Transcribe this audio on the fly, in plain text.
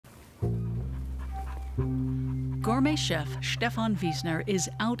Gourmet chef Stefan Wiesner is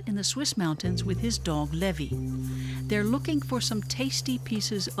out in the Swiss mountains with his dog Levi. They're looking for some tasty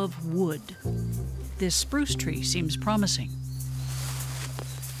pieces of wood. This spruce tree seems promising.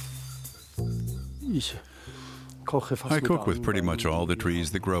 I cook with pretty much all the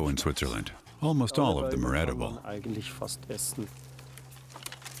trees that grow in Switzerland. Almost all of them are edible.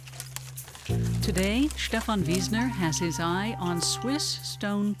 Today, Stefan Wiesner has his eye on Swiss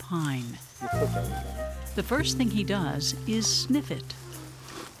stone pine. The first thing he does is sniff it.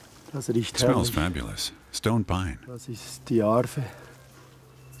 It smells fabulous. Stone pine.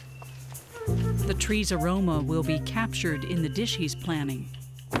 The tree's aroma will be captured in the dish he's planning.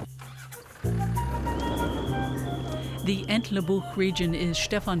 The Entlebuch region is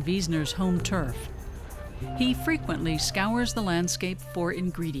Stefan Wiesner's home turf. He frequently scours the landscape for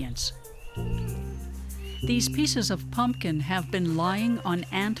ingredients. These pieces of pumpkin have been lying on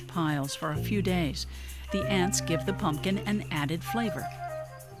ant piles for a few days. The ants give the pumpkin an added flavor.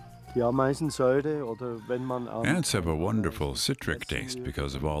 Ants have a wonderful citric taste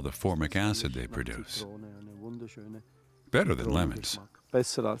because of all the formic acid they produce. Better than lemons.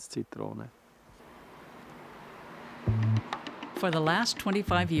 For the last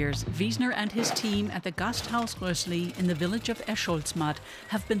 25 years, Wiesner and his team at the Gasthaus Rösli in the village of Escholzmatt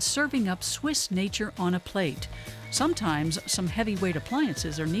have been serving up Swiss nature on a plate. Sometimes some heavyweight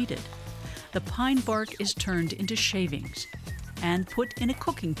appliances are needed. The pine bark is turned into shavings and put in a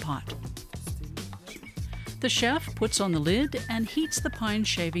cooking pot. The chef puts on the lid and heats the pine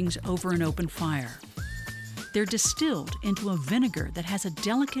shavings over an open fire. They're distilled into a vinegar that has a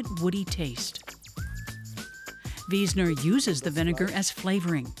delicate woody taste. Wiesner uses the vinegar as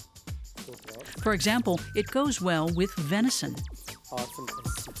flavoring. For example, it goes well with venison.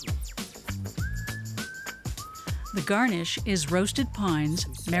 The garnish is roasted pines,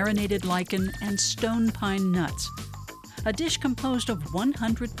 marinated lichen, and stone pine nuts. A dish composed of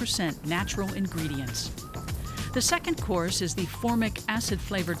 100% natural ingredients. The second course is the formic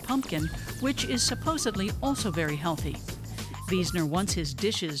acid-flavored pumpkin, which is supposedly also very healthy. Wiesner wants his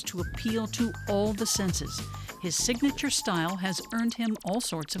dishes to appeal to all the senses. His signature style has earned him all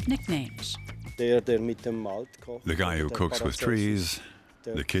sorts of nicknames. The guy who cooks with trees,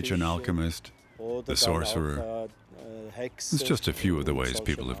 the kitchen alchemist, the sorcerer. It's just a few of the ways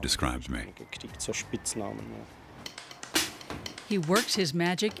people have described me. He works his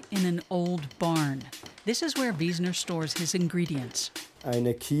magic in an old barn. This is where Wiesner stores his ingredients.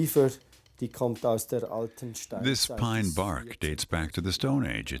 This pine bark dates back to the Stone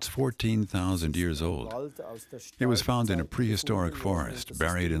Age. It's 14,000 years old. It was found in a prehistoric forest,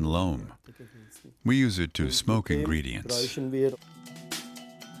 buried in loam. We use it to smoke ingredients.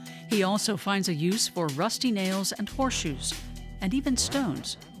 He also finds a use for rusty nails and horseshoes, and even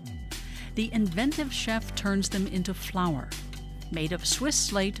stones. The inventive chef turns them into flour, made of Swiss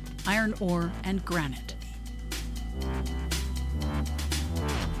slate, iron ore, and granite.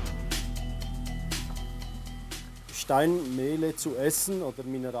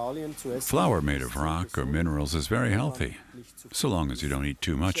 Flour made of rock or minerals is very healthy, so long as you don't eat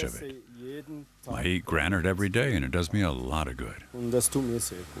too much of it. I eat granite every day and it does me a lot of good.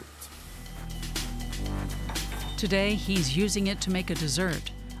 Today, he's using it to make a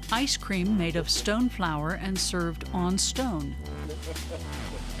dessert. Ice cream made of stone flour and served on stone.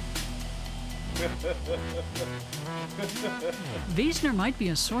 Wiesner might be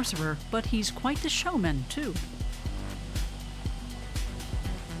a sorcerer, but he's quite the showman, too.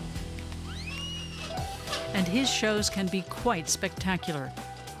 And his shows can be quite spectacular.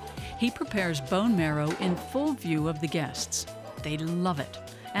 He prepares bone marrow in full view of the guests. They love it,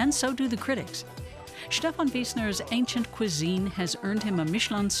 and so do the critics. Stefan Wiesner's ancient cuisine has earned him a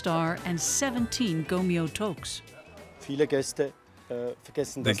Michelin star and 17 Gourmet talks.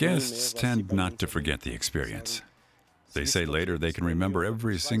 The guests tend not to forget the experience. They say later they can remember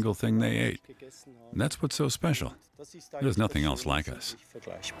every single thing they ate. And that's what's so special. There's nothing else like us.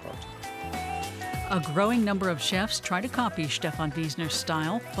 A growing number of chefs try to copy Stefan Wiesner's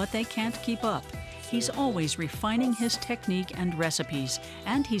style, but they can't keep up. He's always refining his technique and recipes,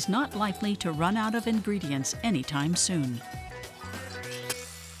 and he's not likely to run out of ingredients anytime soon.